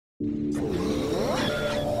Hello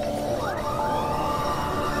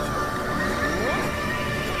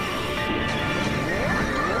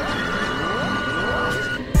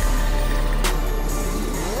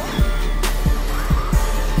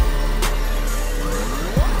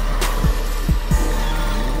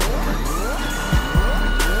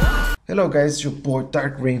guys, it's your boy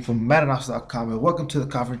Dark Rain from MaddenOps.com and welcome to the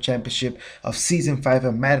Conference Championship of Season 5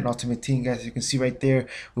 of Madden Ultimate Team. Guys, you can see right there,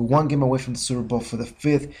 we're one game away from the Super Bowl for the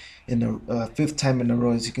fifth time in a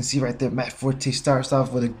row. As you can see right there, Matt Forte starts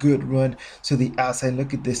off with a good run to the outside.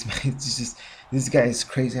 Look at this, man. It's just, this guy is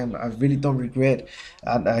crazy. I really don't regret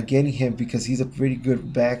getting him because he's a pretty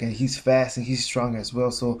good back and he's fast and he's strong as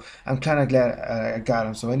well. So I'm kind of glad I got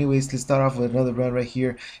him. So anyways, let's start off with another run right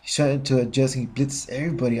here. He's trying to adjust and he blitzes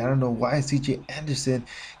everybody. I don't know why CJ Anderson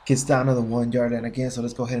gets down to the 1 yard line again. So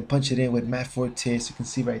let's go ahead and punch it in with Matt Forte. So you can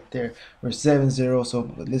see right there, we're 7-0. So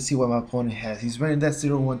let's see what my opponent has. He's running that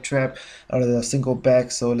 0-1 trap out of the single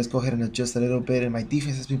back. So let's go ahead and adjust a little bit. And my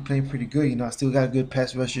defense has been playing pretty good. You know, I still got good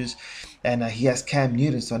pass rushers. And he has Cam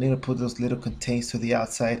Newton, so I need to put those little contains to the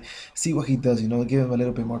outside, see what he does, you know, give him a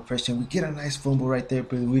little bit more pressure. We get a nice fumble right there,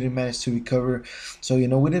 but we didn't manage to recover. So, you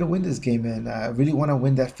know, we didn't win this game, man. I really want to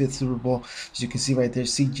win that 5th Super Bowl. As you can see right there,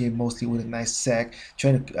 CJ Mosley with a nice sack,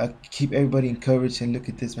 trying to keep everybody in coverage. And look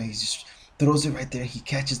at this, man. He just throws it right there. He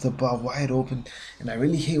catches the ball wide open. And I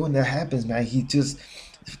really hate when that happens, man. He just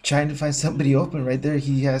trying to find somebody open right there.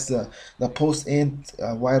 He has the post end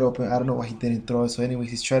wide open. I don't know why he didn't throw it. So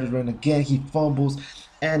anyways, he's trying to run again. He fumbles,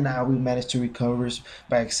 and now we managed to recover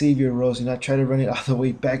by Xavier Rose. You know, I tried to run it all the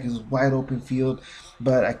way back. It was wide open field,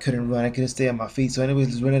 but I couldn't run. I couldn't stay on my feet. So anyways,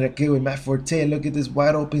 let's run it again with Matt Forte. Look at this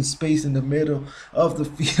wide open space in the middle of the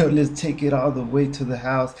field. Let's take it all the way to the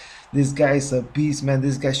house. This guy is a beast, man.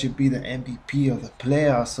 This guy should be the MVP of the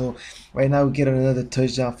playoffs. So right now we get another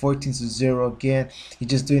touchdown, 14-0 again. He's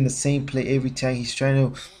just doing the same play every time. He's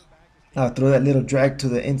trying to throw that little drag to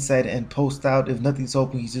the inside and post out. If nothing's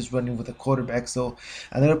open, he's just running with the quarterback. So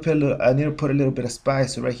I need to put a little bit of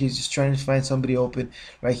spice. So right here, he's just trying to find somebody open.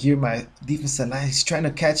 Right here, my defensive line, he's trying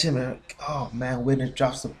to catch him, and oh man, Winner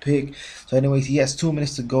drops a pick. So anyways, he has 2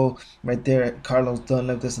 minutes to go. Right there, Carlos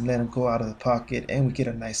Dunlap doesn't let him go out of the pocket, and we get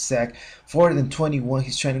a nice sack. 4th and 21.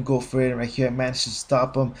 He's trying to go for it, and right here, I managed to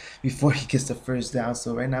stop him before he gets the first down.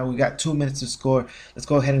 So right now, we got 2 minutes to score. Let's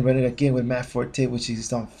go ahead and run it again with Matt Forte, which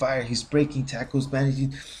is on fire. He's breaking tackles,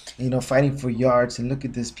 managing, you know, fighting for yards. And look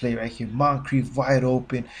at this play right here, Moncrief wide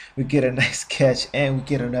open. We get a nice catch, and we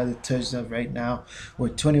get another touchdown. Right now we're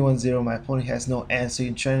 21-0. My opponent has no answer.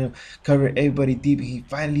 He's trying to cover everybody deep. He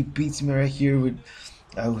finally beats me right here with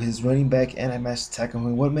his running back, and I managed to tackle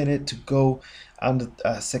him. 1 minute to go on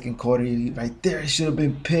the second quarter. Right there, it should have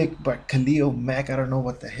been picked by Khalil Mack. I don't know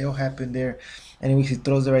what the hell happened there. Anyways, he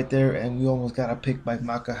throws it right there, and we almost got a pick by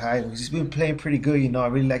Micah Hyde. He's been playing pretty good, you know. I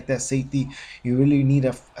really like that safety. You really need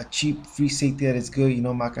a cheap free safety that is good. You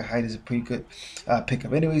know, Micah Hyde is a pretty good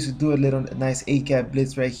pickup. Anyways, we do a little nice A-gap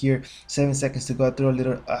blitz right here. 7 seconds to go. Throw a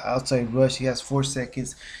little outside rush. He has 4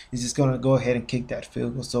 seconds. He's just going to go ahead and kick that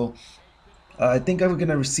field goal. So I think I'm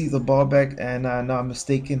gonna receive the ball back, and no, I'm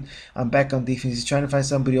mistaken. I'm back on defense. He's trying to find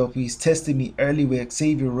somebody open. He's testing me early with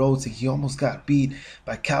Xavier Rhodes, and he almost got beat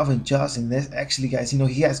by Calvin Johnson. That's actually, guys, you know,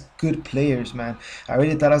 he has good players, man. I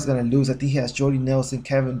really thought I was gonna lose. I think he has Jordy Nelson,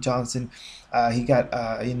 Calvin Johnson. He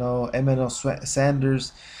got you know, Emmanuel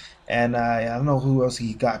Sanders. And I don't know who else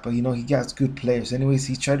he got, but you know, he got good players. Anyways,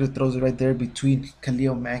 he tried to throw it right there between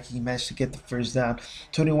Khalil Mack. He managed to get the first down.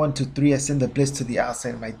 21-3. I send the blitz to the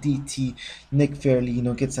outside. My DT, Nick Fairley, you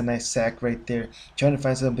know, gets a nice sack right there. Trying to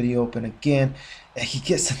find somebody open again. And he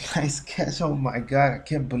gets a nice catch. Oh my God, I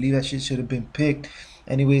can't believe that shit should have been picked.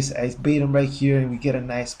 Anyways, I bait him right here, and we get a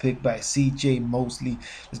nice pick by CJ Mosley.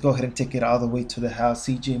 Let's go ahead and take it all the way to the house.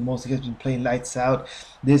 CJ Mosley has been playing lights out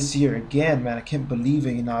this year again, man. I can't believe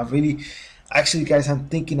it. You know, actually, guys, I'm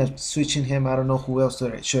thinking of switching him. I don't know who else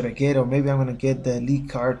should I get, or maybe I'm gonna get the elite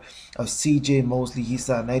card of CJ Mosley. He's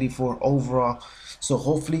 94 overall. So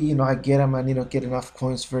hopefully, you know, I get him. I need to get enough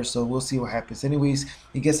coins first, so we'll see what happens. Anyways,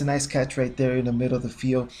 he gets a nice catch right there in the middle of the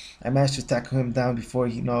field. I managed to tackle him down before,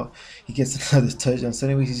 you know, he gets another touchdown. So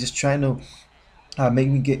anyways, he's just trying to make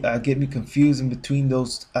me get me confused in between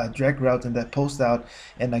those drag routes and that post out.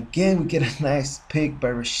 And again, we get a nice pick by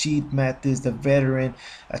Rashid Mathis, the veteran.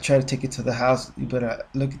 I try to take it to the house, but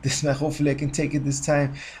look at this, man. Hopefully I can take it this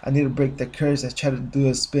time. I need to break the curse. I try to do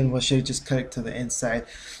a spin, but should just cut it to the inside.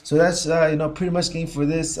 So that's you know, pretty much game for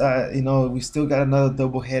this. You know, we still got another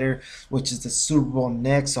doubleheader, which is the Super Bowl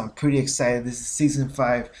next. So I'm pretty excited. This is season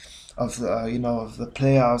 5 of of the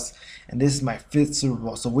playoffs, and this is my 5th Super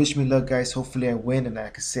Bowl. So wish me luck, guys. Hopefully I win. And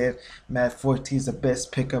like I said, Madden 14 is the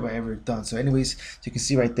best pickup I ever done. So anyways, so you can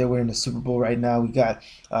see right there, we're in the Super Bowl right now. We got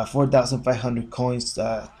 4,500 coins,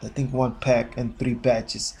 I think 1 pack and 3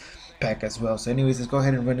 badges pack as well. So anyways, let's go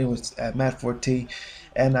ahead and run it with Matt Forte.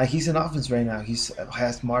 And he's in offense right now. He's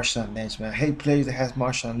has Marshawn Lynch, man. I hate players that has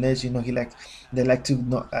Marshawn Lynch. They like to.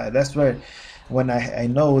 That's where when I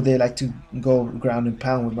know they like to go ground and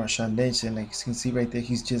pound with Marshawn Lynch, and like you can see right there,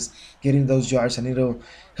 he's just getting those yards. I need to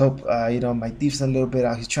help my defense a little bit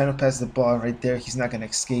out. He's trying to pass the ball right there. He's not gonna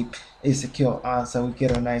escape. It's a kill on, so we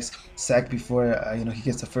get a nice sack before he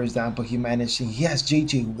gets the first down. But he managed. He has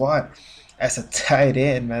J.J. Watt as a tight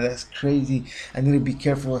end, man. That's crazy. I need to be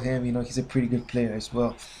careful with him. He's a pretty good player as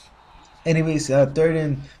well. Anyways, 3rd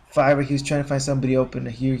and 5, he's trying to find somebody open.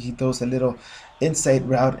 Here he throws a little inside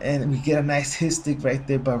route, and we get a nice hit stick right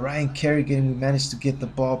there by Ryan Kerrigan. We managed to get the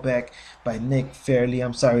ball back by Nick Fairley.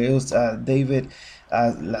 I'm sorry, it was David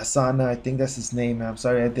Lasana, I think that's his name. I'm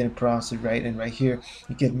sorry I didn't pronounce it right. And right here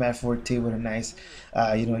you get Matt Forte with a nice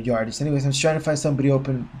yardage. Anyways, I'm trying to find somebody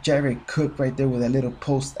open. Jared Cook right there with a little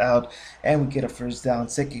post out, and we get a first down.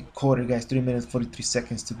 2nd quarter, guys. 3 minutes 43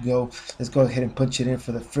 seconds to go. Let's go ahead and punch it in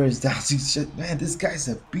for the first down. Man, this guy's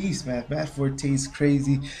a beast, man. Matt Forte is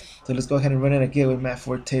crazy. So let's go ahead and run it again with Matt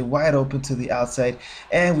Forte wide open to the outside,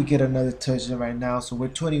 and we get another touchdown right now. So we're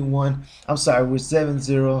 21. I'm sorry, we're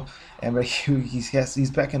 7-0. And right here, he's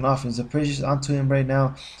back in offense. The pressure's onto him right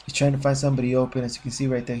now. He's trying to find somebody open. As you can see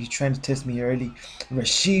right there, he's trying to test me early.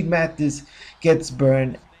 Rashid Mathis gets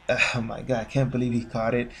burned. Oh my God, I can't believe he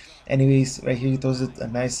caught it. Anyways, right here, he throws it a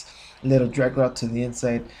nice little drag route to the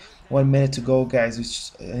inside. 1 minute to go,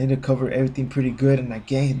 guys. I need to cover everything pretty good. And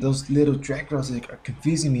again, those little drag routes are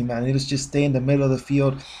confusing me, man. I need to just stay in the middle of the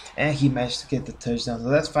field, and he managed to get the touchdown. So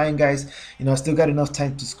that's fine, guys. I still got enough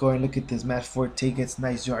time to score. And look at this, Matt Forte gets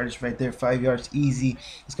nice yardage right there, 5 yards easy.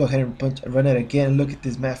 Let's go ahead and run it again. Look at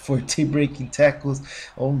this, Matt Forte breaking tackles.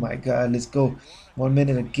 Oh my God, let's go. 1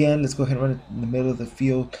 minute again. Let's go ahead and run it in the middle of the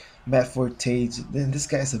field. Matt Forte, this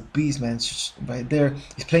guy's a beast, man. Right there,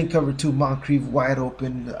 he's playing cover 2. Moncrief wide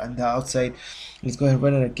open on the outside. Let's go ahead and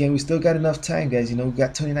run it again. We still got enough time, guys. We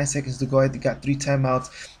got 29 seconds to go. I got 3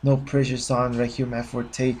 timeouts. No pressure's on right here. Matt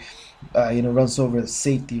Forte, runs over the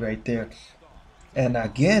safety right there. And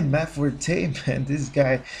again, Matt Forte, man, this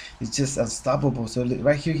guy is just unstoppable. So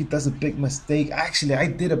right here, he does a big mistake. Actually, I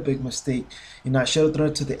did a big mistake. I should have thrown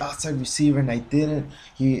it to the outside receiver, and I didn't.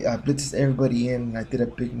 He blitzes everybody in, and I did a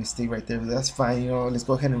big mistake right there. But that's fine. Let's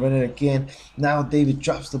go ahead and run it again. Now David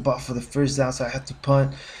drops the ball for the first down, so I had to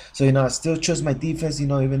punt. So I still trust my defense.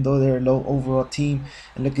 Even though they're a low overall team.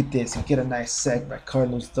 And look at this. I get a nice sack by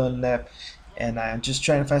Carlos Dunlap. And I'm just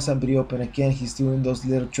trying to find somebody open again. He's doing those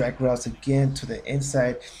little drag routes again to the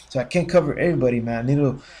inside. So I can't cover everybody, man. I need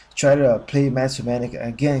to try to play man-to-man.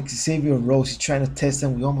 Again, Xavier Rose, he's trying to test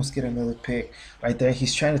him. We almost get another pick right there.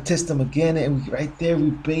 He's trying to test him again. And right there,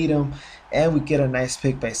 we bait him. And we get a nice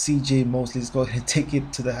pick by CJ Mosley. Let's go ahead and take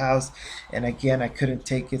it to the house. And again, I couldn't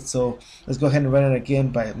take it. So let's go ahead and run it again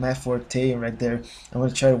by Matt Forte. And right there, I'm going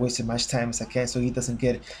to try to waste as much time as I can so he doesn't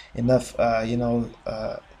get enough,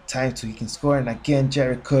 time so he can score. And again,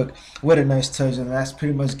 Jared Cook, what a nice touch. And that's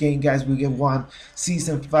pretty much game, guys. We get one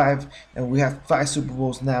season 5, and we have 5 Super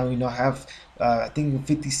Bowls now. I have I think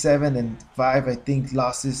 57 and 5 I think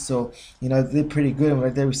losses. So they did pretty good. And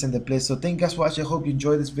right there we send the blitz. So thank you guys for watching. I hope you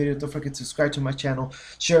enjoyed this video. Don't forget to subscribe to my channel,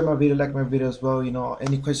 share my video, like my video as well.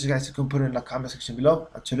 Any questions, guys, you can put it in the comment section below.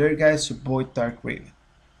 Until later, guys, your boy Dark Raven.